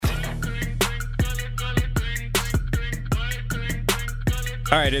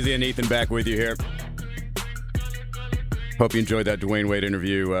All right, Izzy and Ethan back with you here. Hope you enjoyed that Dwayne Wade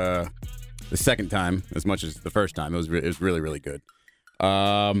interview the second time as much as the first time. It was really, really good.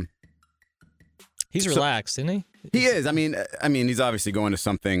 He's relaxed, isn't he? He is. I mean, he's obviously going to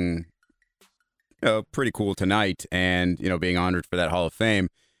something pretty cool tonight, and being honored for that Hall of Fame.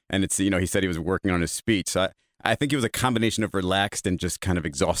 And it's he said he was working on his speech. So I think it was a combination of relaxed and just kind of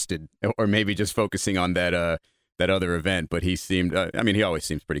exhausted, or maybe just focusing on that other event. But he seemed. He always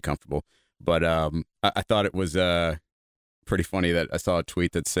seems pretty comfortable. But I thought it was pretty funny that I saw a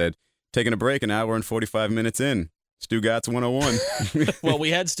tweet that said, "Taking a break, an hour and 45 minutes in. Stugatz 101." Well,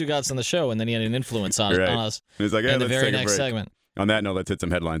 we had Stugatz on the show, and then he had an influence on us. He's like, "Hey, in the let's very take a next break." segment. On that note, let's hit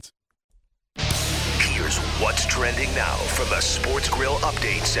some headlines. Here's what's trending now from the Sports Grill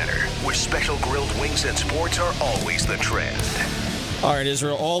Update Center, where special grilled wings and sports are always the trend. All right,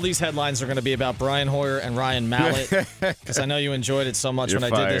 Israel, all these headlines are going to be about Brian Hoyer and Ryan Mallett, because I know you enjoyed it so much. You're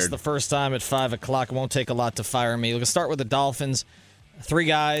when fired. I did this the first time at 5 o'clock. It won't take a lot to fire me. We're going to start with the Dolphins. 3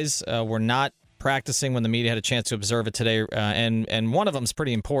 guys were not practicing when the media had a chance to observe it today, and one of them is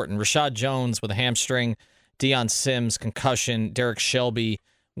pretty important. Rashad Jones with a hamstring, Deion Sims, concussion, Derek Shelby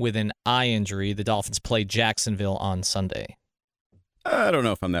with an eye injury. The Dolphins play Jacksonville on Sunday. I don't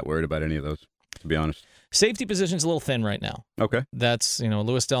know if I'm that worried about any of those, to be honest. Safety position's a little thin right now. Okay. That's,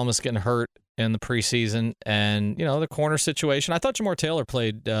 Louis Delmas getting hurt in the preseason, and, the corner situation. I thought Jamar Taylor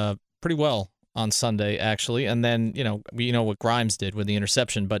played pretty well on Sunday, actually, and then, we know what Grimes did with the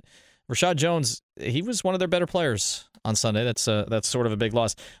interception, but Rashad Jones, he was one of their better players on Sunday. That's sort of a big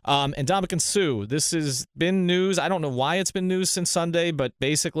loss. And Ndamukong Suh, this has been news. I don't know why it's been news since Sunday, but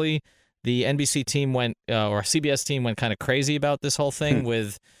basically the NBC team or CBS team went kind of crazy about this whole thing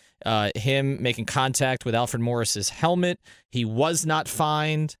with him making contact with Alfred Morris's helmet. He was not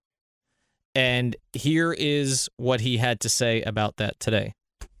fined. And here is what he had to say about that today.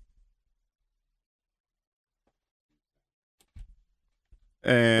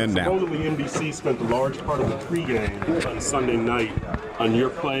 And now. Supposedly, NBC spent a large part of the pregame on Sunday night on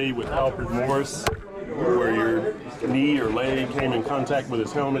your play with Alfred Morris, where your knee or leg came in contact with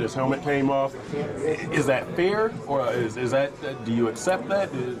his helmet came off. Is that fair, or is that, do you accept that?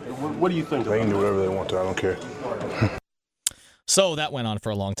 What do you think? They can do whatever they want to. I don't care. So that went on for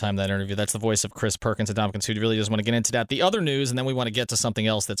a long time, that interview. That's the voice of Chris Perkins at Ndamukong Suh. Really doesn't want to get into that. The other news, and then we want to get to something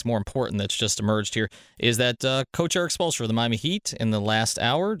else that's more important that's just emerged here, is that Coach Eric Spoelstra of the Miami Heat in the last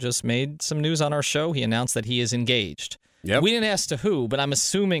hour just made some news on our show. He announced that he is engaged. Yep. We didn't ask to who, but I'm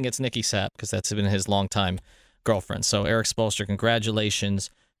assuming it's Nikki Sapp, because that's been his longtime girlfriend. So Eric Spoelstra, congratulations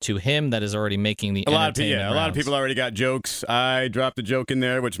to him. That is already making the entertainment rounds. A lot of people already got jokes. I dropped a joke in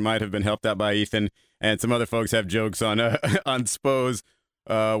there, which might have been helped out by Ethan, and some other folks have jokes on Spo's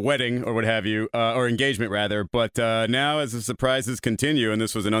wedding or what have you, or engagement rather. But now, as the surprises continue, and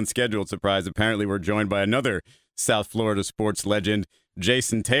this was an unscheduled surprise, apparently we're joined by another South Florida sports legend,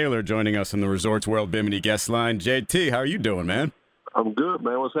 Jason Taylor, joining us on the Resorts World Bimini guest line. JT, how are you doing, man? I'm good,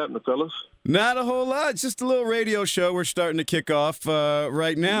 man. What's happening, fellas? Not a whole lot. Just a little radio show we're starting to kick off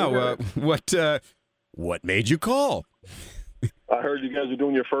right now. What made you call? I heard you guys are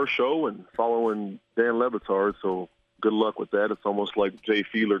doing your first show and following Dan Levitard, so good luck with that. It's almost like Jay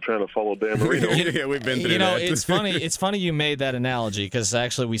Fiedler trying to follow Dan Marino. Yeah, we've been through that. It's funny. It's funny you made that analogy, because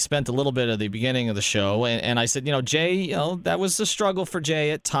actually we spent a little bit of the beginning of the show, and I said, Jay, that was a struggle for Jay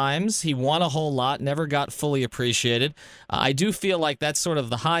at times. He won a whole lot, never got fully appreciated. I do feel like that's sort of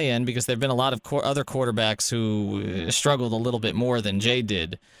the high end, because there've been a lot of other quarterbacks who struggled a little bit more than Jay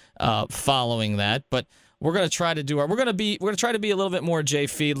did following that. But we're going to try to we're going to try to be a little bit more Jay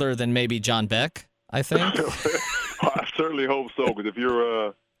Fiedler than maybe John Beck, I think. I certainly hope so, because if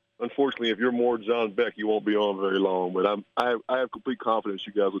you're, unfortunately, if you're more John Beck, you won't be on very long. But I have complete confidence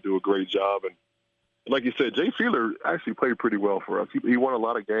you guys will do a great job. And like you said, Jay Fiedler actually played pretty well for us. He won a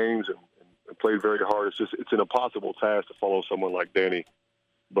lot of games and played very hard. It's an impossible task to follow someone like Danny.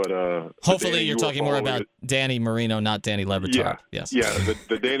 But hopefully you're talking more about Danny Marino, not Danny Levitard. Yeah, yes. Yeah,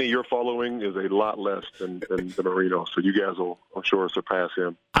 the Danny you're following is a lot less than the Marino, so you guys will, I'm sure, surpass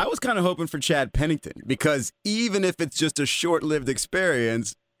him. I was kind of hoping for Chad Pennington, because even if it's just a short-lived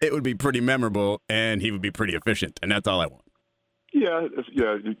experience, it would be pretty memorable, and he would be pretty efficient, and that's all I want. Yeah,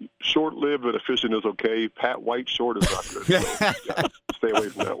 short-lived but efficient is okay. Pat White short is not good. So, stay away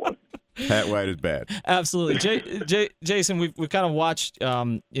from that one. Pat White is bad. Absolutely. Jason, we've kind of watched,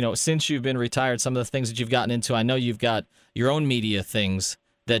 since you've been retired, some of the things that you've gotten into. I know you've got your own media things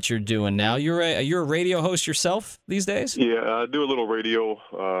that you're doing now. You're a radio host yourself these days? Yeah, I do a little radio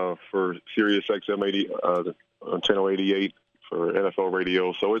for Sirius XM 80 on channel 88 for NFL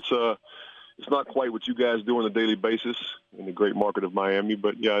radio. So it's It's not quite what you guys do on a daily basis in the great market of Miami,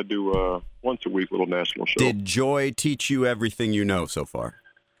 but yeah, I do once a week little national show. Did Joy teach you everything you know so far?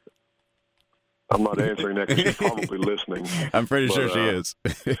 I'm not answering that because she's probably listening. I'm pretty sure she is.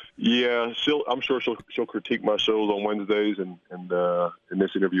 Yeah, I'm sure she'll critique my shows on Wednesdays and in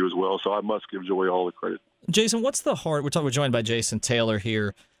this interview as well. So I must give Joy all the credit. Jason, we're joined by Jason Taylor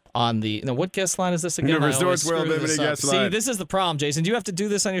here on the, what guest line is this again? Resorts World Bimini guest line. See, this is the problem, Jason. Do you have to do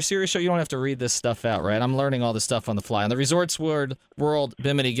this on your Sirius show? You don't have to read this stuff out, right? I'm learning all this stuff on the fly. On the Resorts World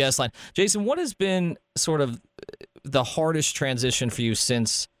Bimini guest line. Jason, what has been sort of the hardest transition for you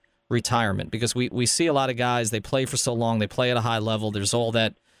since retirement? Because we see a lot of guys, they play for so long, they play at a high level, there's all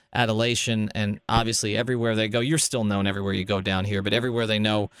that adulation, and obviously everywhere they go, you're still known everywhere you go down here, but everywhere they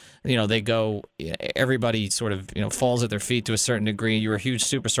they go, everybody sort of falls at their feet to a certain degree. You're a huge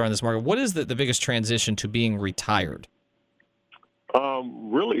superstar in this market. What is the biggest transition to being retired?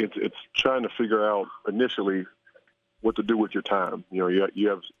 Really, it's trying to figure out initially what to do with your time. You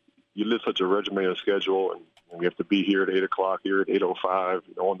live such a regimented schedule, and you have to be here at 8:00, here at 8:05,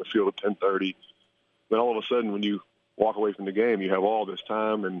 on the field at 10:30. Then all of a sudden, when you walk away from the game, you have all this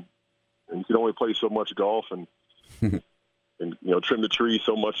time, and you can only play so much golf and trim the tree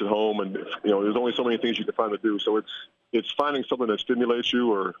so much at home, and there's only so many things you can find to do. So it's finding something that stimulates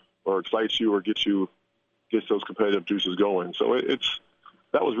you or excites you or gets those competitive juices going. So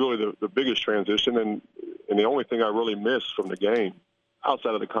that was really the biggest transition, and the only thing I really miss from the game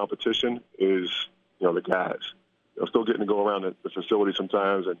outside of the competition is the guys. Still getting to go around the facility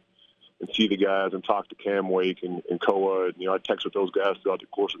sometimes and see the guys and talk to Cam Wake and Koa. And, I text with those guys throughout the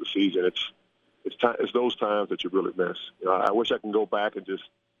course of the season. It's those times that you really miss. I wish I can go back and just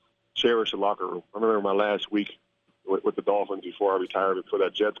cherish the locker room. I remember my last week with the Dolphins before I retired before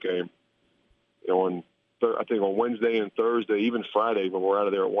that Jets game. I think on Wednesday and Thursday, even Friday when we're out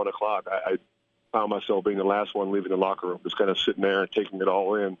of there at 1:00, I found myself being the last one leaving the locker room, just kind of sitting there and taking it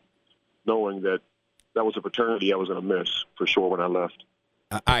all in, knowing that was a fraternity I was going to miss for sure when I left.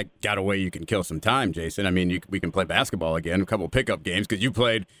 I got a way you can kill some time, Jason. I mean, we can play basketball again, a couple of pickup games, because you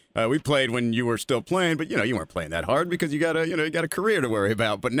played. We played when you were still playing, but you weren't playing that hard because you got a career to worry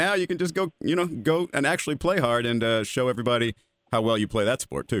about. But now you can just go and actually play hard and show everybody how well you play that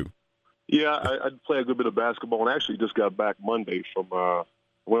sport too. Yeah, I play a good bit of basketball, and actually just got back Monday from. I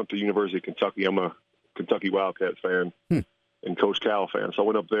went up to the University of Kentucky. I'm a Kentucky Wildcat fan. And Coach Cal fan. So I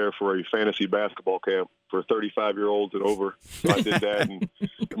went up there for a fantasy basketball camp for 35-year-olds and over. So I did that, and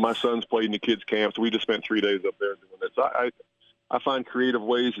my sons played in the kids' camp. So we just spent 3 days up there doing that. So I find creative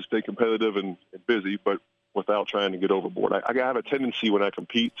ways to stay competitive and busy, but without trying to get overboard. I have a tendency when I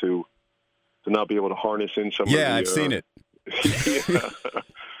compete to not be able to harness in some of the... Yeah, I've seen it.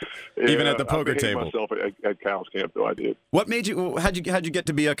 Even at the poker table. Myself at Cal's camp, though, I did. What made you? How'd you get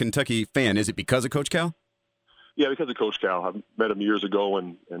to be a Kentucky fan? Is it because of Coach Cal? Yeah, because of Coach Cal. I met him years ago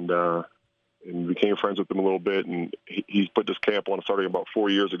and became friends with him a little bit. And he's put this camp on starting about 4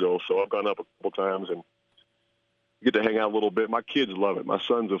 years ago. So I've gone up a couple times and get to hang out a little bit. My kids love it. My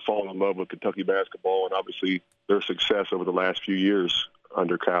sons have fallen in love with Kentucky basketball, and obviously their success over the last few years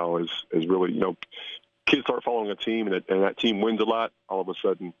under Cal is really, kids start following a team and that team wins a lot. All of a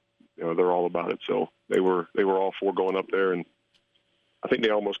sudden, they're all about it. So they were all for going up there, and I think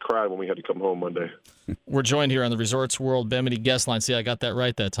they almost cried when we had to come home Monday. We're joined here on the Resorts World Bimini guest line. See, I got that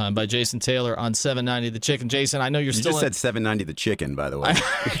right that time, by Jason Taylor on 790 The Chicken. Jason, I know you still... You just said 790 The Chicken, by the way.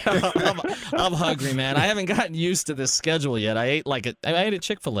 I'm hungry, man. I haven't gotten used to this schedule yet. I ate at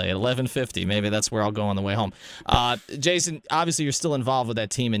Chick-fil-A at 11:50. Maybe that's where I'll go on the way home. Jason, obviously you're still involved with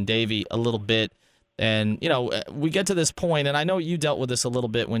that team in Davie a little bit. And, we get to this point, and I know you dealt with this a little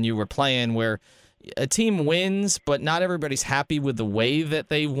bit when you were playing, where a team wins, but not everybody's happy with the way that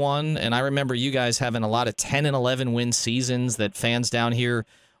they won. And I remember you guys having a lot of 10 and 11 win seasons that fans down here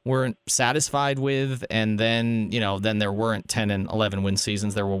weren't satisfied with. And then, then there weren't 10 and 11 win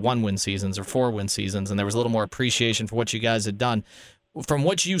seasons. There were 1 win seasons or 4 win seasons, and there was a little more appreciation for what you guys had done. From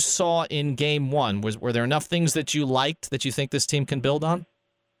what you saw in game 1, were there enough things that you liked that you think this team can build on?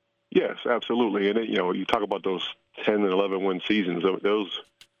 Yes, absolutely. And, you talk about those 10 and 11 win seasons. Those,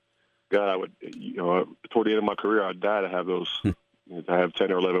 God, I would, toward the end of my career, I'd die to have those, to have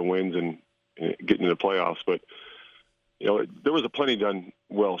 10 or 11 wins and get into the playoffs. But, there was a plenty done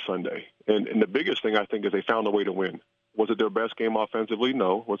well Sunday. And the biggest thing, I think, is they found a way to win. Was it their best game offensively?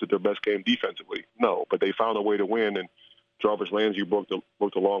 No. Was it their best game defensively? No. But they found a way to win, and Jarvis Landry broke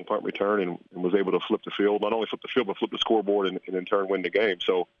the long punt return and was able to flip the field. Not only flip the field, but flip the scoreboard and in turn win the game.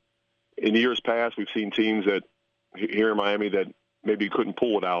 So in years past, we've seen teams that here in Miami that maybe couldn't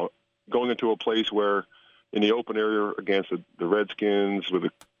pull it out, going into a place where in the open area against the Redskins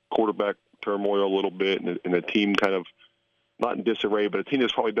with quarterback turmoil a little bit, and the team kind of not in disarray, but a team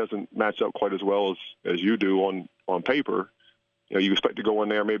that probably doesn't match up quite as well as you do on paper. You expect to go in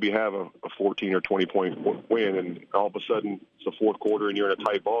there, maybe have a 14 or 20-point win, and all of a sudden it's the fourth quarter and you're in a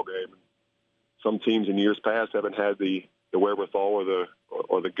tight ball game. Some teams in years past haven't had the wherewithal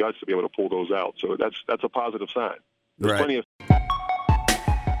or the guts to be able to pull those out. So that's a positive sign. There's plenty of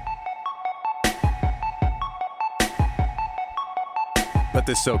Let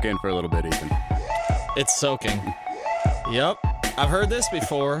this soak in for a little bit, Ethan. It's soaking. Yep. I've heard this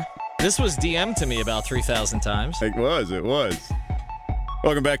before. This was DM'd to me about 3,000 times. It was.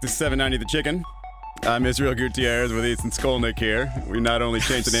 Welcome back to 790 The Chicken. I'm Israel Gutierrez with Ethan Skolnick here. We not only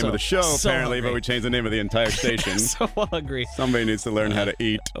changed the name of the show, apparently, but we changed the name of the entire station. So hungry. Somebody needs to learn how to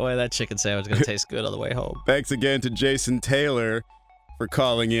eat. Boy, that chicken sandwich is going to taste good on the way home. Thanks again to Jason Taylor for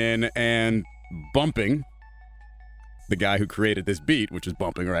calling in and bumping the guy who created this beat, which is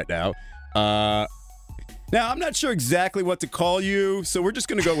bumping right now. Now, I'm not sure exactly what to call you, so we're just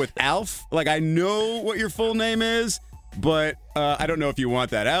going to go with Alf. Like, I know what your full name is, but I don't know if you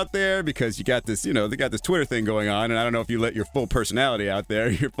want that out there because you got this, they got this Twitter thing going on, and I don't know if you let your full personality out there,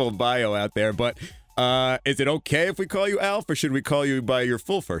 your full bio out there, but is it okay if we call you Alf, or should we call you by your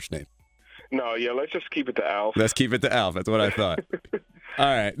full first name? No, yeah, let's just keep it to Alf. Let's keep it to Alf. That's what I thought. All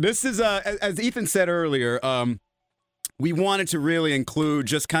right. This is, as Ethan said earlier, we wanted to really include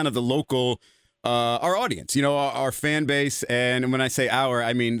just kind of the local, our audience, our fan base. And when I say our,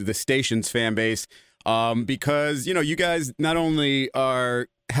 I mean the station's fan base, because, you guys not only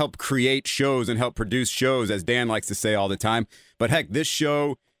help create shows and help produce shows, as Dan likes to say all the time, but heck, this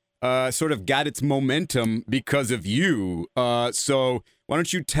show sort of got its momentum because of you. So why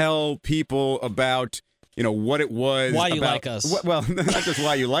don't you tell people about what it was. Why you like us. Well, not just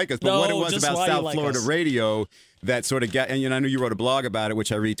why you like us, but what it was about South Florida radio that sort of got, and I know you wrote a blog about it,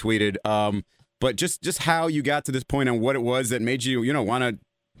 which I retweeted, but just how you got to this point and what it was that made you, want to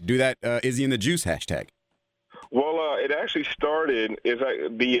do that Izzy and the Juice hashtag. Well, it actually started,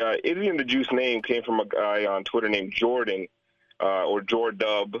 the Izzy and the Juice name came from a guy on Twitter named Jordan, or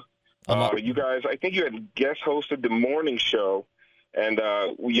Jordub. You guys, I think you had guest hosted the morning show, and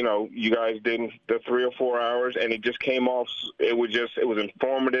you guys did the 3 or 4 hours, and it just came off. It was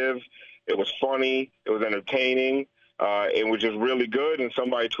informative, it was funny, it was entertaining, it was just really good. And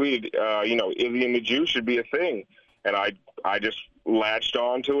somebody tweeted, Izzy and the Juice should be a thing, and I just latched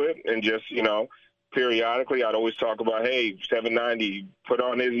on to it, and just periodically I'd always talk about, hey, 790, put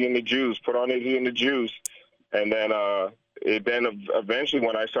on Izzy and the Juice, put on Izzy and the Juice, and then eventually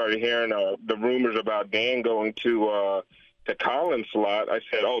when I started hearing the rumors about Dan going to Colin's slot, I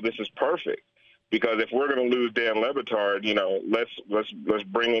said, oh, this is perfect, because if we're going to lose Dan Le Batard, let's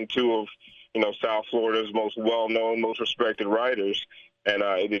bring in two of South Florida's most well-known, most respected writers, and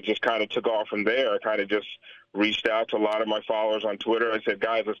it just kind of took off from there. I kind of just reached out to a lot of my followers on Twitter. I said,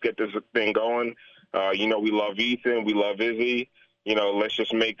 guys, let's get this thing going. We love Ethan, we love Izzy. Let's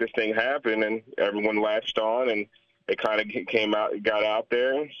just make this thing happen, and everyone latched on, and it kind of got out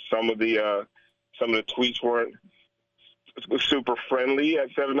there. Some of the tweets weren't super friendly at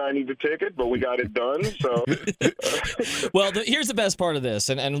 790 the ticket, but we got it done. So, well, here's the best part of this,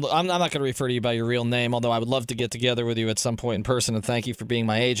 and I'm not going to refer to you by your real name, although I would love to get together with you at some point in person. And thank you for being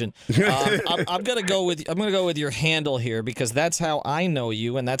my agent. I'm going to go with your handle here, because that's how I know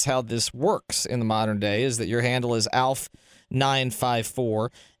you, and that's how this works in the modern day. Is that your handle is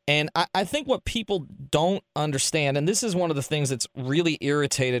Alf954. And I think what people don't understand, and this is one of the things that's really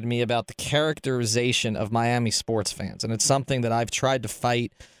irritated me about the characterization of Miami sports fans, and it's something that I've tried to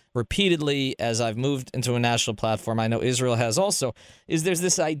fight repeatedly as I've moved into a national platform. I know Israel has also, is there's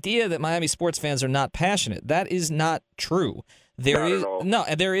this idea that Miami sports fans are not passionate. That is not true. There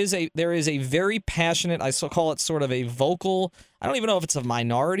is a very passionate, I call it sort of a vocal, I don't even know if it's a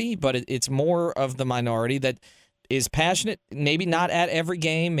minority, but it's more of the minority that is passionate, maybe not at every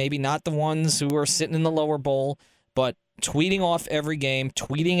game, maybe not the ones who are sitting in the lower bowl, but tweeting off every game,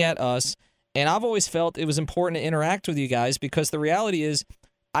 tweeting at us. And I've always felt it was important to interact with you guys, because the reality is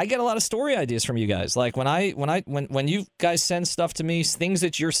I get a lot of story ideas from you guys. Like when you guys send stuff to me, things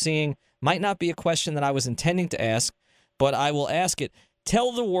that you're seeing might not be a question that I was intending to ask, but I will ask it.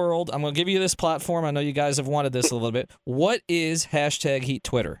 Tell the world, I'm going to give you this platform. I know you guys have wanted this a little bit. What is #Heat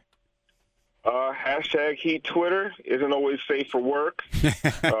Twitter? #Heat Twitter isn't always safe for work.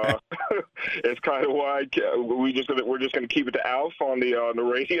 It's kind of why we're just gonna keep it to Alf on the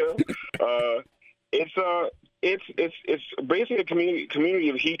radio. It's basically a community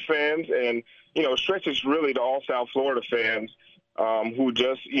of Heat fans, and stretches really to all South Florida fans. who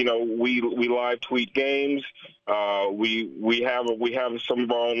just, we live tweet games. We have some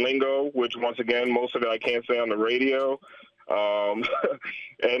of our own lingo, which once again, most of it I can't say on the radio.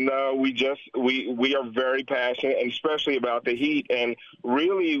 And we are very passionate, and especially about the Heat. And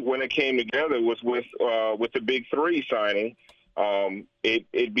really, when it came together was with the Big Three signing.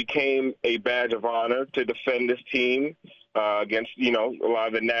 It became a badge of honor to defend this team against a lot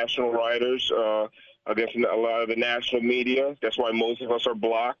of the national writers, against a lot of the national media. That's why most of us are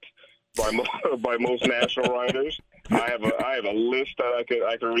blocked by most national writers. I have a list that I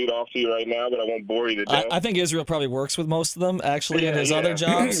could read off to you right now, but I won't bore you to death. I think Israel probably works with most of them actually in his other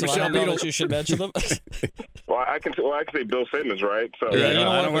jobs, so I don't know that you should mention them. Well, I can say Bill Simmons, right? So Yeah,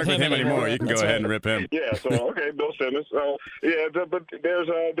 I don't work with him anymore. You can go ahead and rip him. Yeah. So okay, Bill Simmons. So yeah, but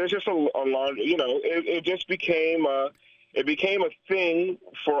there's just a large. It just became a thing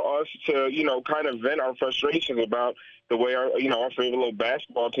for us to kind of vent our frustrations about the way our favorite little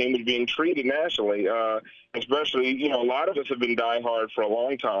basketball team was being treated nationally. Especially, a lot of us have been diehard for a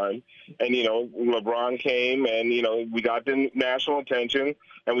long time. And, LeBron came and, we got the national attention,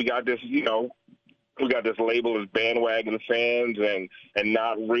 and we got this, label as bandwagon fans and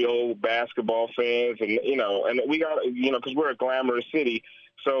not real basketball fans. And, and we got, because we're a glamorous city.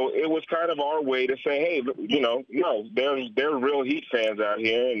 So it was kind of our way to say, hey, no, there's real Heat fans out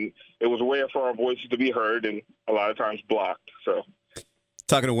here. And it was a way for our voices to be heard and a lot of times blocked. So.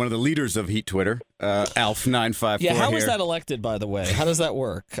 Talking to one of the leaders of Heat Twitter, Alf954. Yeah, how was here. that elected, by the way? How does that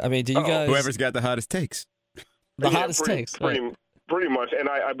work? I mean, do you guys... Whoever's got the hottest takes. Hottest takes. Pretty much, and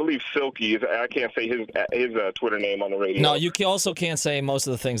I believe Silky is. I can't say his Twitter name on the radio. No, you also can't say most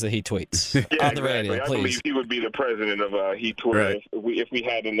of the things that he tweets on the radio. I please. believe he would be the president of Heat Twitter Right. if we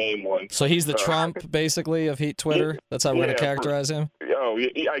had to name one. So he's the Trump, basically, of Heat Twitter. That's how we're going to characterize him. Oh,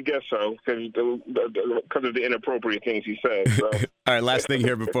 yeah, I guess so, because of the inappropriate things he says. So. All right, last thing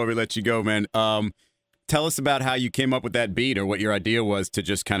here before we let you go, man. Tell us about how you came up with that beat, or what your idea was to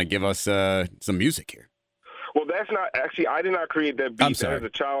just kind of give us some music here. Well, that's not actually. I did not create that beat. I'm sorry. That is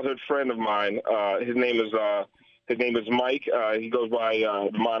a childhood friend of mine. His name is Mike. He goes by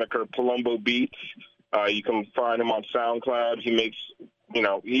the moniker Palumbo Beats. You can find him on SoundCloud. He makes,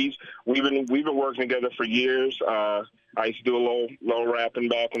 we've been working together for years. I used to do a little rapping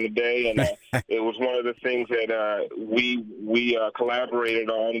back in the day, and it was one of the things that we collaborated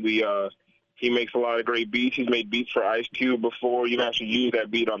on. He makes a lot of great beats. He's made beats for Ice Cube before. You've actually used that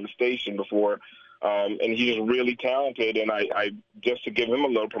beat on the station before. And he's really talented, and I just to give him a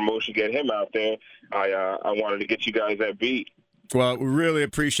little promotion, get him out there, I wanted to get you guys that beat. Well, we really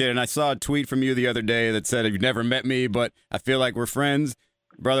appreciate it. And I saw a tweet from you the other day that said, "You've never met me, but I feel like we're friends."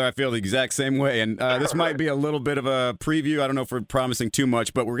 Brother, I feel the exact same way. And this might be a little bit of a preview. I don't know if we're promising too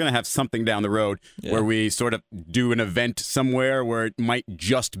much, but we're going to have something down the road where we sort of do an event somewhere where it might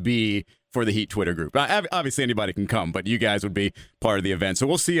just be for the Heat Twitter group. Obviously, anybody can come, but you guys would be part of the event. So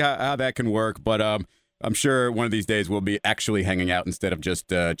we'll see how that can work. But I'm sure one of these days we'll be actually hanging out instead of just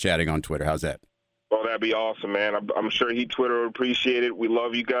chatting on Twitter. How's that? Well, that'd be awesome, man. I'm sure Heat Twitter would appreciate it. We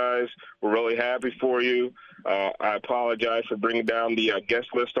love you guys. We're really happy for you. I apologize for bringing down the guest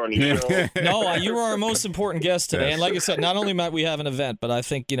list on your show. No, you were our most important guest today. Yes. And like I said, not only might we have an event, but I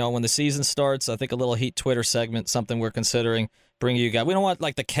think, when the season starts, I think a little Heat Twitter segment, something we're considering bringing you guys. We don't want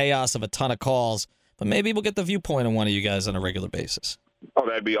like the chaos of a ton of calls, but maybe we'll get the viewpoint of one of you guys on a regular basis. Oh,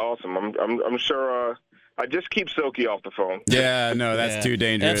 that'd be awesome. I'm sure. I just keep Silky off the phone. Yeah, no, that's too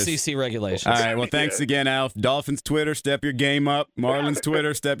dangerous. FCC regulations. All right, well, thanks again, Alf. Dolphins Twitter, step your game up. Marlins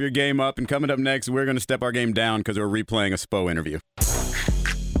Twitter, step your game up. And coming up next, we're going to step our game down because we're replaying a Spo interview.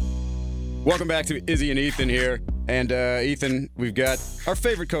 Welcome back to Izzy and Ethan here. And Ethan, we've got our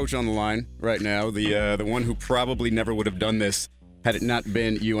favorite coach on the line right now, the one who probably never would have done this had it not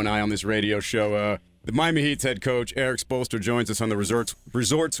been you and I on this radio show. The Miami Heat's head coach, Eric Spoelstra, joins us on the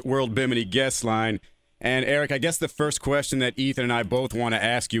Resorts World Bimini guest line. And, Eric, I guess the first question that Ethan and I both want to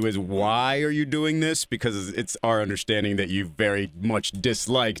ask you is, why are you doing this? Because it's our understanding that you very much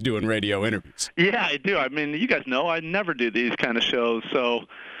dislike doing radio interviews. Yeah, I do. I mean, you guys know I never do these kind of shows. So,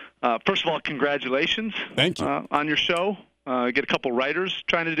 first of all, congratulations. Thank you. On your show. Get a couple writers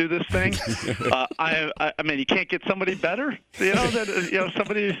trying to do this thing. I mean, you can't get somebody better,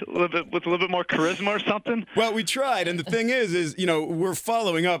 somebody with a little bit more charisma or something. Well, we tried, and the thing is, we're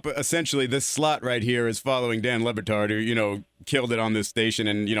following up. Essentially, this slot right here is following Dan Le Batard, who, killed it on this station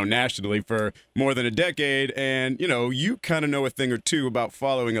and, nationally for more than a decade. And, you kind of know a thing or two about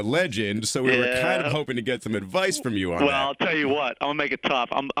following a legend, so we were kind of hoping to get some advice from you on that. Well, I'll tell you what, I'm gonna make it tough.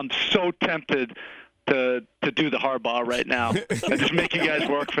 I'm so tempted to do the Harbaugh right now and just make you guys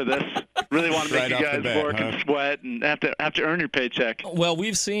work for this. Really want to make you guys work and sweat and have to earn your paycheck. Well,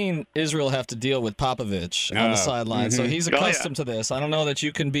 we've seen Israel have to deal with Popovich on the sideline, so he's accustomed to this. I don't know that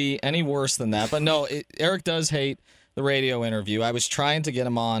you can be any worse than that. But no, Eric does hate the radio interview. I was trying to get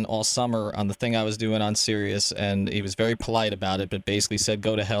him on all summer on the thing I was doing on Sirius, and he was very polite about it, but basically said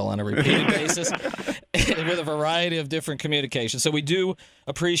go to hell on a repeated basis with a variety of different communications. So we do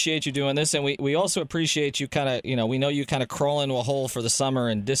appreciate you doing this, and we also appreciate you kind of, we know you kind of crawl into a hole for the summer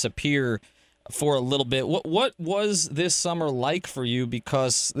and disappear for a little bit. What was this summer like for you?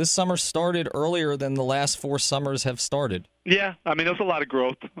 Because this summer started earlier than the last 4 summers have started. Yeah, I mean, there was a lot of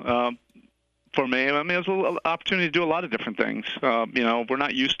growth. For me, I mean, it was an opportunity to do a lot of different things. We're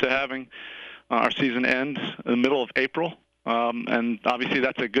not used to having our season end in the middle of April, and obviously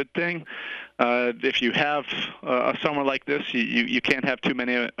that's a good thing. If you have a summer like this, you can't have too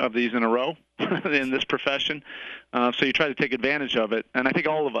many of these in a row in this profession, so you try to take advantage of it. And I think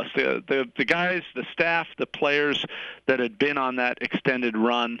all of us, the guys, the staff, the players that had been on that extended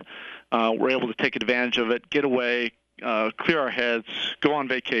run were able to take advantage of it, get away, clear our heads, go on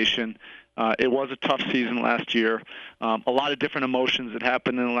vacation. It was a tough season last year. A lot of different emotions that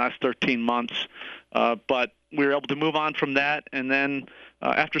happened in the last 13 months. But we were able to move on from that. And then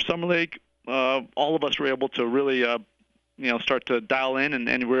after Summer League, all of us were able to really start to dial in,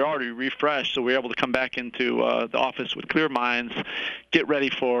 and we're already refreshed. So we were able to come back into the office with clear minds, get ready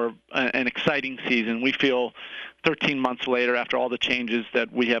for an exciting season. We feel 13 months later, after all the changes,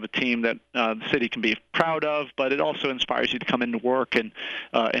 that we have a team that the city can be proud of, but it also inspires you to come into work and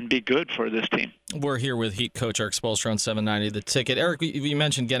be good for this team. We're here with Heat coach Eric Spoelstra on 790 The Ticket. Eric, you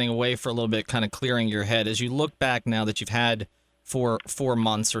mentioned getting away for a little bit, kind of clearing your head. As you look back now that you've had for 4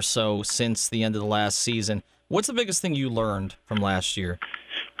 months or so since the end of the last season, what's the biggest thing you learned from last year?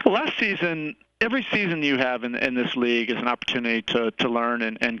 Well, last season, every season you have in this league is an opportunity to learn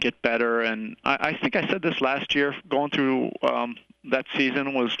and get better. And I think I said this last year, going through that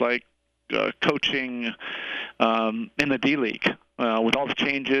season was like coaching in the D-League. With all the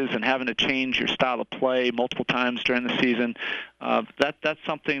changes and having to change your style of play multiple times during the season, that's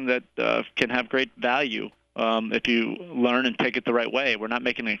something that can have great value if you learn and take it the right way. We're not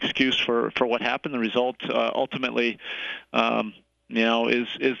making an excuse for what happened. The result ultimately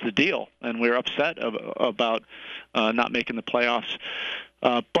is the deal, and we're upset about not making the playoffs.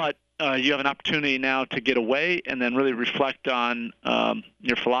 But you have an opportunity now to get away and then really reflect on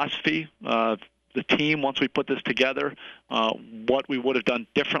your philosophy, the team once we put this together, what we would have done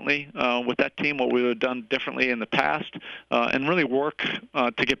differently with that team, what we would have done differently in the past, and really work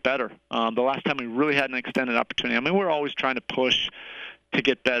to get better. The last time we really had an extended opportunity, I mean, we're always trying to push to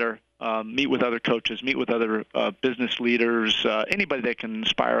get better, meet with other coaches, meet with other business leaders, anybody that can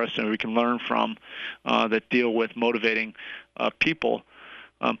inspire us and we can learn from that deal with motivating people,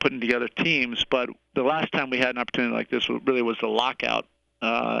 putting together teams. But the last time we had an opportunity like this really was the lockout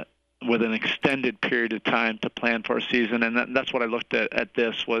with an extended period of time to plan for a season. And that's what I looked at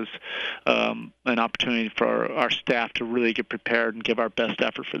this was an opportunity for our staff to really get prepared and give our best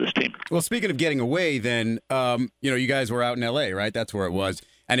effort for this team. Well, speaking of getting away, then, you guys were out in L.A., right? That's where it was.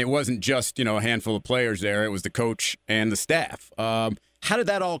 And it wasn't just, a handful of players there. It was the coach and the staff. How did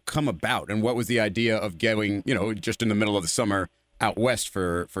that all come about? And what was the idea of going, just in the middle of the summer out west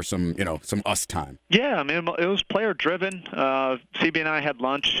for some, some us time? Yeah, I mean, it was player-driven. CB and I had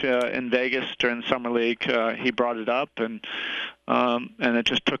lunch in Vegas during the Summer League. He brought it up, and it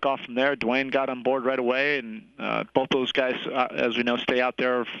just took off from there. Dwayne got on board right away, and both those guys, as we know, stay out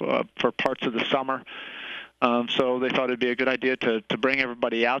there for parts of the summer. So they thought it'd be a good idea to bring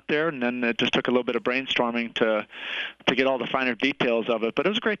everybody out there, and then it just took a little bit of brainstorming to get all the finer details of it. But it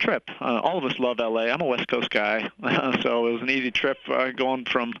was a great trip. All of us love L.A. I'm a West Coast guy, so it was an easy trip going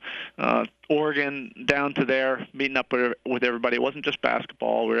from Oregon down to there, meeting up with everybody. It wasn't just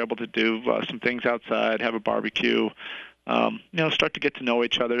basketball. We were able to do some things outside, have a barbecue, start to get to know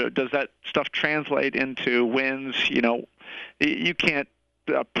each other. Does that stuff translate into wins? You can't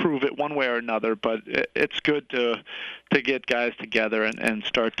prove it one way or another, but it's good to get guys together and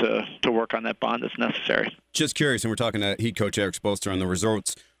start to work on that bond that's necessary. Just curious, and we're talking to Heat coach Eric Spoelstra on the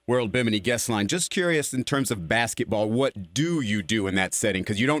Resorts World Bimini guest line. Just curious, in terms of basketball, what do you do in that setting?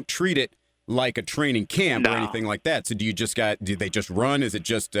 Because you don't treat it like a training camp or anything like that. So do they just run? Is it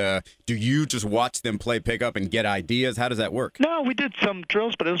just do you just watch them play pickup and get ideas? How does that work? No, we did some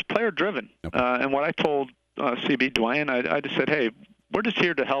drills, but it was player driven. Okay. And what I told CB Dwayne, I just said, hey, we're just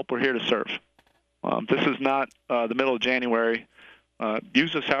here to help. We're here to serve. This is not the middle of January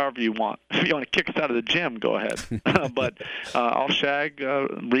use us however you want. If you want to kick us out of the gym, go ahead. But I'll shag,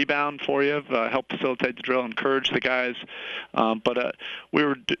 rebound for you, help facilitate the drill, encourage the guys. But we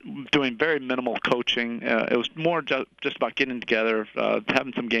were doing very minimal coaching. It was more just about getting together,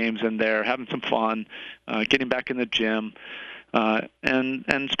 having some games in there, having some fun, getting back in the gym,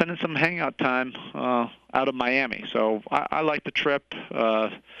 and spending some hangout time out of Miami. So I like the trip.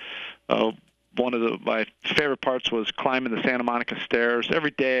 One of my favorite parts was climbing the Santa Monica stairs.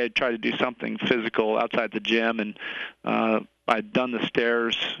 Every day I'd try to do something physical outside the gym, and I'd done the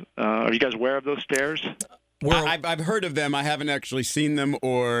stairs. Are you guys aware of those stairs? I've heard of them. I haven't actually seen them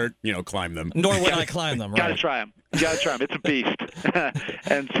or, climbed them. Nor would I climb them, right? Got to try them. It's a beast.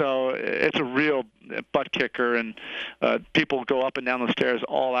 And so it's a real butt kicker, and people go up and down the stairs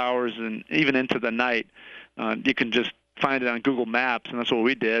all hours and even into the night. You can just find it on Google Maps, and that's what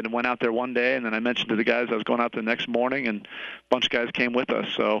we did, and went out there one day, and then I mentioned to the guys I was going out the next morning, and a bunch of guys came with us,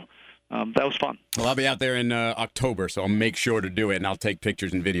 so that was fun. Well, I'll be out there in October, so I'll make sure to do it, and I'll take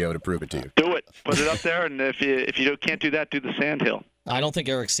pictures and video to prove it to you. Do it. Put it up there, and if you can't do that, do the sandhill. I don't think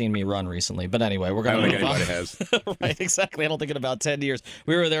Eric's seen me run recently, but anyway, we're going to move on. I don't think anybody has. Right, exactly. I don't think in about 10 years.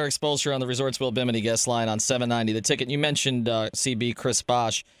 We were there, Exposure on the Resortsville Bimini guest line on 790 The Ticket. You mentioned CB Chris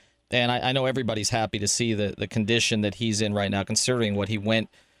Bosh. And I know everybody's happy to see the condition that he's in right now, considering what he went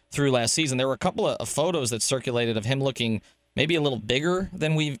through last season. There were a couple of photos that circulated of him looking maybe a little bigger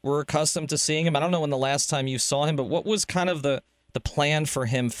than we were accustomed to seeing him. I don't know when the last time you saw him, but what was kind of the plan for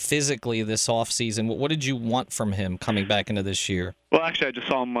him physically this offseason? What did you want from him coming back into this year? Well, actually, I just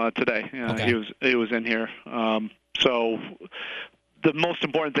saw him today. Okay. He was in here. So the most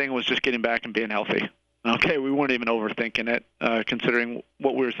important thing was just getting back and being healthy. Okay, we weren't even overthinking it, considering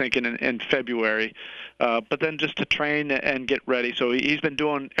what we were thinking in February. But then just to train and get ready. So he's been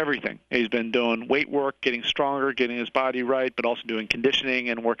doing everything. He's been doing weight work, getting stronger, getting his body right, but also doing conditioning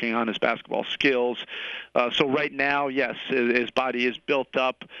and working on his basketball skills. So right now, yes, his body is built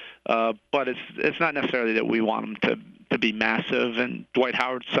up, but it's not necessarily that we want him to be massive and Dwight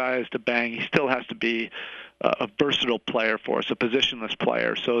Howard size to bang. He still has to be a versatile player for us, a positionless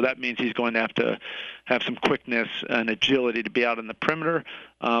player. So that means he's going to have some quickness and agility to be out in the perimeter.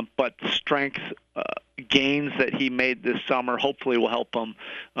 But the strength gains that he made this summer hopefully will help him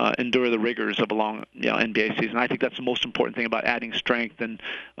endure the rigors of a long NBA season. I think that's the most important thing about adding strength and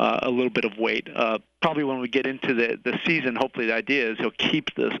a little bit of weight. Probably when we get into the season, hopefully the idea is he'll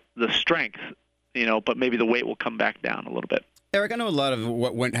keep the strength, but maybe the weight will come back down a little bit. Eric, I know a lot of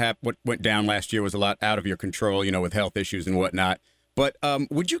what went down last year was a lot out of your control, with health issues and whatnot. But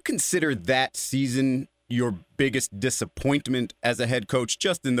would you consider that season your biggest disappointment as a head coach,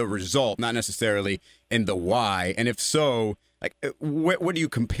 just in the result, not necessarily in the why? And if so, what do you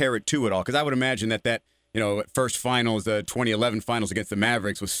compare it to at all? Because I would imagine that first finals, the 2011 finals against the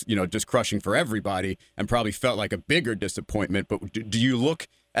Mavericks was, just crushing for everybody and probably felt like a bigger disappointment. But do you look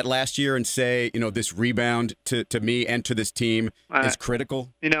at last year and say, this rebound to me and to this team is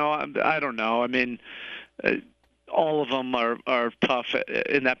critical? I don't know. I mean, all of them are tough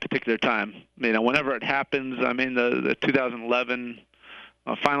in that particular time. Whenever it happens, the 2011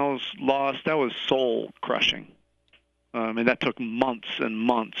 finals loss, that was soul crushing. That took months and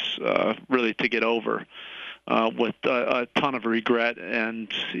months really to get over with a ton of regret.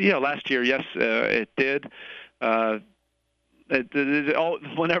 And, last year, yes, it did.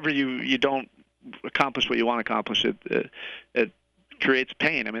 Whenever you don't accomplish what you want to accomplish, it creates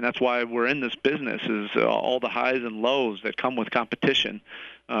pain. That's why we're in this business, is all the highs and lows that come with competition,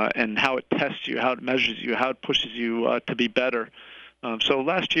 and how it tests you, how it measures you, how it pushes you to be better. So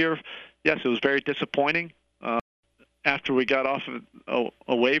last year, yes, it was very disappointing. After we got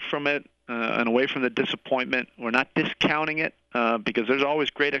away from it and away from the disappointment, we're not discounting it because there's always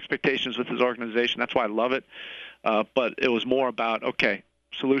great expectations with this organization. That's why I love it. But it was more about,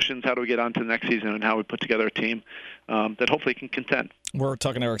 solutions, how do we get on to the next season, and how we put together a team that hopefully can contend. We're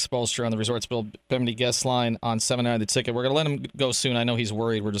talking to Eric Spoelstra on the Resortsville Bimini guest line on 790 The Ticket. We're going to let him go soon. I know he's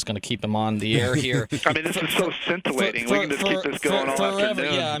worried. We're just going to keep him on the air here. This is so scintillating. We can just keep this going all forever.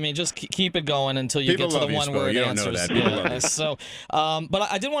 afternoon. Yeah, just keep it going until you get to the one-word answers. Yeah. So, but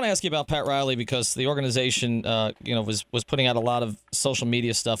I did want to ask you about Pat Riley, because the organization, was putting out a lot of social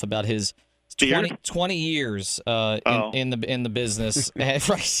media stuff about his 20 years in the business.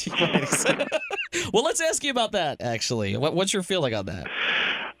 Right. Well, let's ask you about that, actually. What's your feeling on that?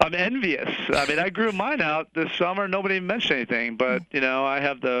 I'm envious. I grew mine out this summer. Nobody mentioned anything, but, I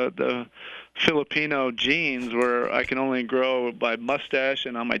have the Filipino genes where I can only grow by mustache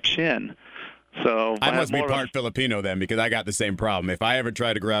and on my chin. So I must be part Filipino then, because I got the same problem. If I ever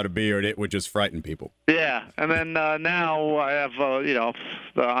tried to grow out a beard, it would just frighten people. Yeah, and then now I have,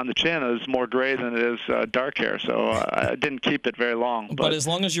 on the chin is more gray than it is dark hair, so I didn't keep it very long. But as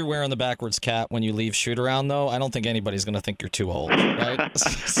long as you're wearing the backwards cap when you leave shoot-around, though, I don't think anybody's going to think you're too old, right?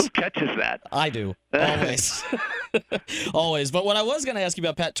 Who catches that? I do, always. Always. But what I was going to ask you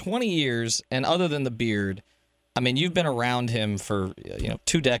about, Pat, 20 years, and other than the beard, I mean, you've been around him for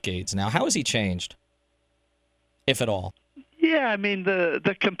 2 decades now. How has he changed, if at all? Yeah, I mean,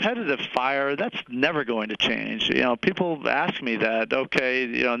 the competitive fire, that's never going to change. People ask me that, okay,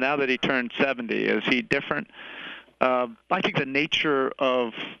 now that he turned 70, is he different? I think the nature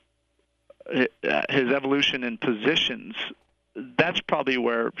of his evolution in positions, that's probably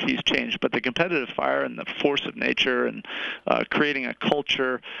where he's changed. But the competitive fire and the force of nature and creating a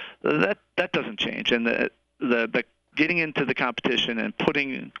culture, that doesn't change. And the getting into the competition and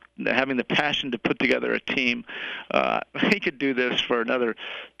having the passion to put together a team, he could do this for another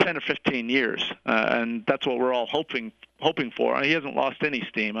 10 or 15 years, and that's what we're all hoping for. He hasn't lost any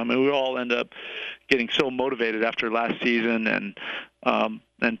steam. I mean, we all end up getting so motivated after last season,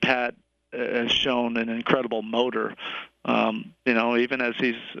 and Pat has shown an incredible motor. Even as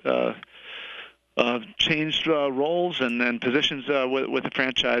he's changed roles and positions with the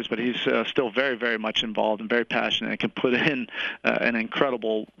franchise, but he's still very, very much involved and very passionate and can put in an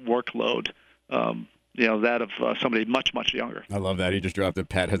incredible workload, that of somebody much, much younger. I love that. He just dropped it.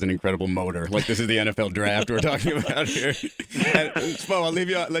 Pat has an incredible motor. Like this is the NFL draft we're talking about here. And, Spo, I'll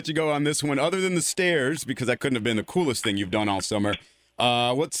let you go on this one. Other than the stairs, because that couldn't have been the coolest thing you've done all summer,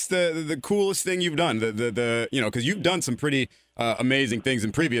 what's the coolest thing you've done? Because you've done some pretty amazing things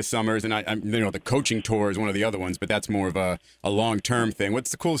in previous summers, and the coaching tour is one of the other ones, but that's more of a long-term thing.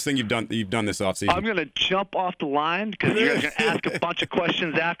 What's the coolest thing you've done this offseason? I'm going to jump off the line because you guys are going to ask a bunch of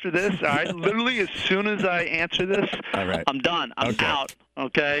questions after this. All right, literally as soon as I answer this, all right, I'm done. I'm out.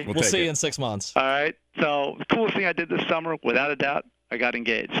 Okay, we'll see you in 6 months. All right. So the coolest thing I did this summer, without a doubt, I got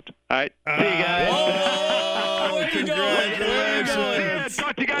engaged. All right. See you guys. Oh, congratulations.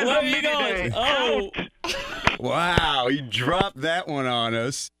 Talk to you guys on media day. Oh. Wow, you dropped that one on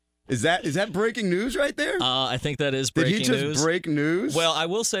us. Is that breaking news right there? I think that is breaking news. Did he just break news? Well, I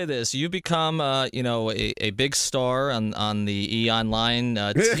will say this: you become, a big star on the E-Online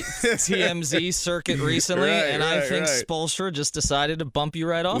TMZ circuit recently, and I think Spoelstra just decided to bump you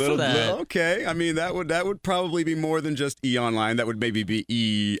right off of that. Okay, I mean that would probably be more than just E-Online. That would maybe be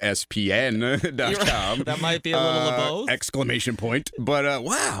ESPN.com. That might be a little of both. Exclamation point! But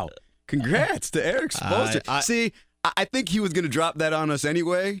wow, congrats to Eric Spoelstra. See, I think he was going to drop that on us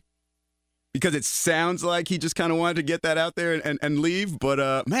anyway, because it sounds like he just kind of wanted to get that out there and leave.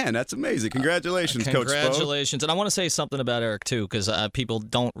 But, man, that's amazing. Congratulations, Coach Spo. Congratulations. And I want to say something about Eric, too, because people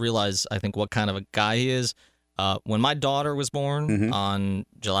don't realize, I think, what kind of a guy he is. When my daughter was born on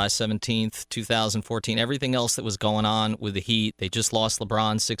July 17th, 2014, everything else that was going on with the Heat, they just lost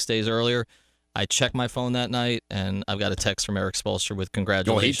LeBron 6 days earlier. I checked my phone that night, and I've got a text from Eric Spoelstra with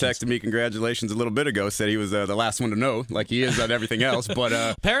congratulations. Well, he texted me congratulations a little bit ago, said he was the last one to know, like he is on everything else. But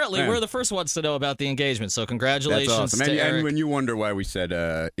apparently, we're the first ones to know about the engagement, so congratulations. That's awesome. To Eric. And when you wonder why we said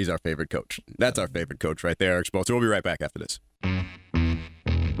he's our favorite coach, that's our favorite coach right there, Eric Spoelstra. We'll be right back after this.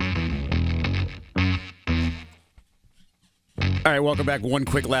 All right, welcome back. One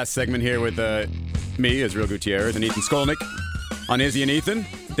quick last segment here with me, Israel Gutierrez, and Ethan Skolnick on Izzy and Ethan.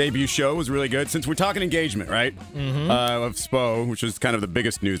 Debut show was really good. Since we're talking engagement, right, of Spo, which was kind of the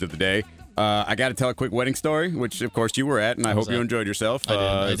biggest news of the day, I got to tell a quick wedding story, which, of course, you were at, and I hope you enjoyed yourself.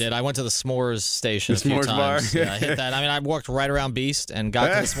 I did. I went to the S'mores station a few S'mores times. bar? Yeah, I hit that. I mean, I walked right around Beast and got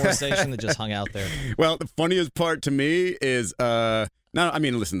to the S'mores station and just hung out there. Well, the funniest part to me is,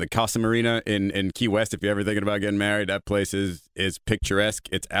 listen, the Casa Marina in Key West, if you're ever thinking about getting married, that place is picturesque.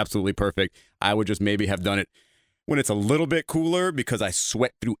 It's absolutely perfect. I would just maybe have done it when it's a little bit cooler because I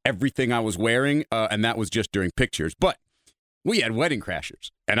sweat through everything I was wearing, and that was just during pictures. But we had wedding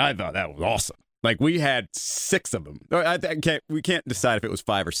crashers, and I thought that was awesome. Like, we had 6 of them. We can't decide if it was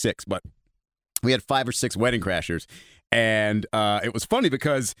 5 or 6, but we had 5 or 6 wedding crashers. And it was funny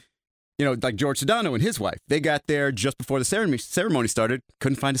because, like George Sedano and his wife, they got there just before the ceremony started,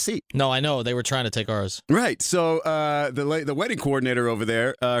 couldn't find a seat. No, I know. They were trying to take ours. Right. So the wedding coordinator over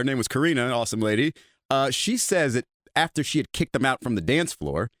there, her name was Karina, an awesome lady. She says that after she had kicked them out from the dance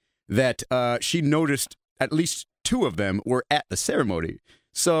floor, that she noticed at least 2 of them were at the ceremony.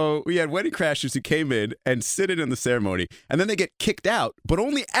 So we had wedding crashers who came in and sit in the ceremony, and then they get kicked out, but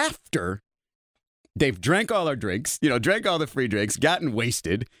only after they've drank all our drinks, drank all the free drinks, gotten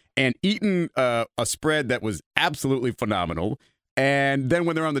wasted, and eaten a spread that was absolutely phenomenal. And then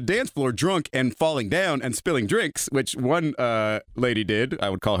when they're on the dance floor drunk and falling down and spilling drinks, which one lady did, I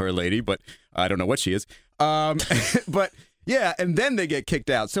would call her a lady, but I don't know what she is. But yeah, and then they get kicked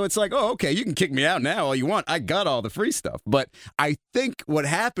out. So it's like, oh, okay, you can kick me out now all you want. I got all the free stuff. But I think what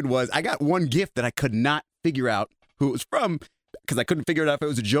happened was I got one gift that I could not figure out who it was from because I couldn't figure it out if it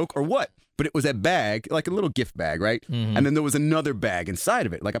was a joke or what. But it was a bag, like a little gift bag, right? Mm-hmm. And then there was another bag inside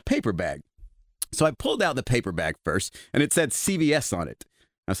of it, like a paper bag. So I pulled out the paper bag first, and it said CVS on it.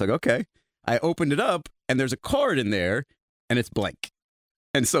 I was like, okay. I opened it up, and there's a card in there, and it's blank.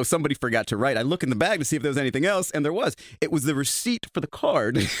 And so somebody forgot to write. I look in the bag to see if there was anything else, and there was. It was the receipt for the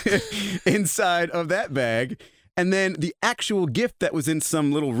card inside of that bag. And then the actual gift that was in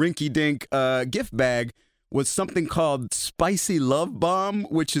some little rinky-dink gift bag was something called Spicy Love Bomb,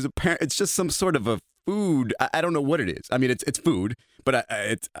 which is it's just some sort of a food. I don't know what it is. I mean, it's food, but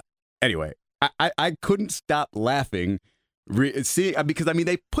anyway. I couldn't stop laughing, because, I mean,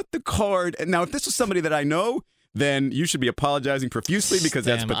 they put the card. Now, if this was somebody that I know, then you should be apologizing profusely because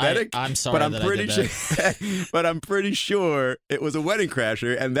that's pathetic. I'm sorry, but I'm pretty sure. But I'm pretty sure it was a wedding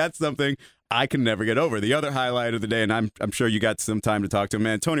crasher, and that's something I can never get over. The other highlight of the day, and I'm sure you got some time to talk to him,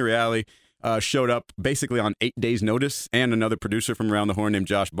 man. Tony Reale showed up basically on 8 days' notice, and another producer from Around the Horn named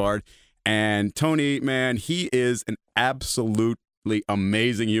Josh Bard. And Tony, man, he is an absolutely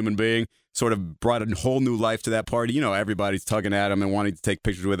amazing human being. Sort of brought a whole new life to that party. You know, everybody's tugging at him and wanting to take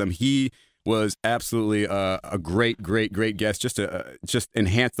pictures with him. He was absolutely a great guest. Just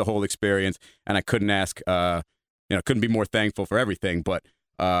enhanced the whole experience. And I couldn't couldn't be more thankful for everything. But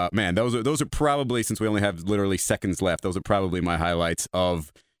man, those are probably, since we only have literally seconds left, those are probably my highlights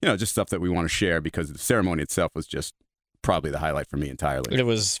of just stuff that we want to share, because the ceremony itself was just probably the highlight for me entirely. It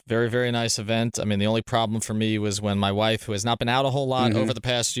was very, very nice event. I mean, the only problem for me was when my wife, who has not been out a whole lot over the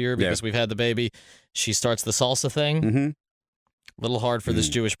past year because we've had the baby, she starts the salsa thing. Mm-hmm. A little hard for this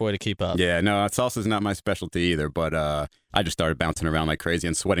Jewish boy to keep up. Yeah, no, salsa's not my specialty either, but I just started bouncing around like crazy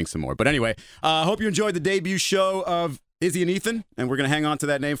and sweating some more. But anyway, I hope you enjoyed the debut show of Izzy and Ethan, and we're going to hang on to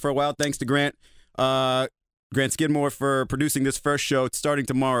that name for a while. Thanks to Grant Skidmore for producing this first show. Starting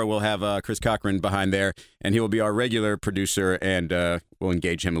tomorrow, we'll have Chris Cochran behind there, and he will be our regular producer, and we'll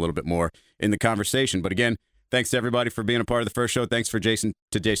engage him a little bit more in the conversation. But again, thanks to everybody for being a part of the first show. Thanks to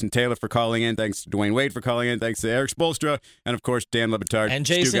Jason Taylor for calling in. Thanks to Dwayne Wade for calling in. Thanks to Eric Spolstra, and of course Dan Lebitard and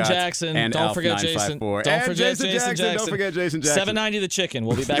Jason Jackson. And don't forget Jason. Don't forget Jason Jackson. Don't forget Jason Jackson. 790 the chicken.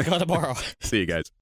 We'll be back on tomorrow. See you guys.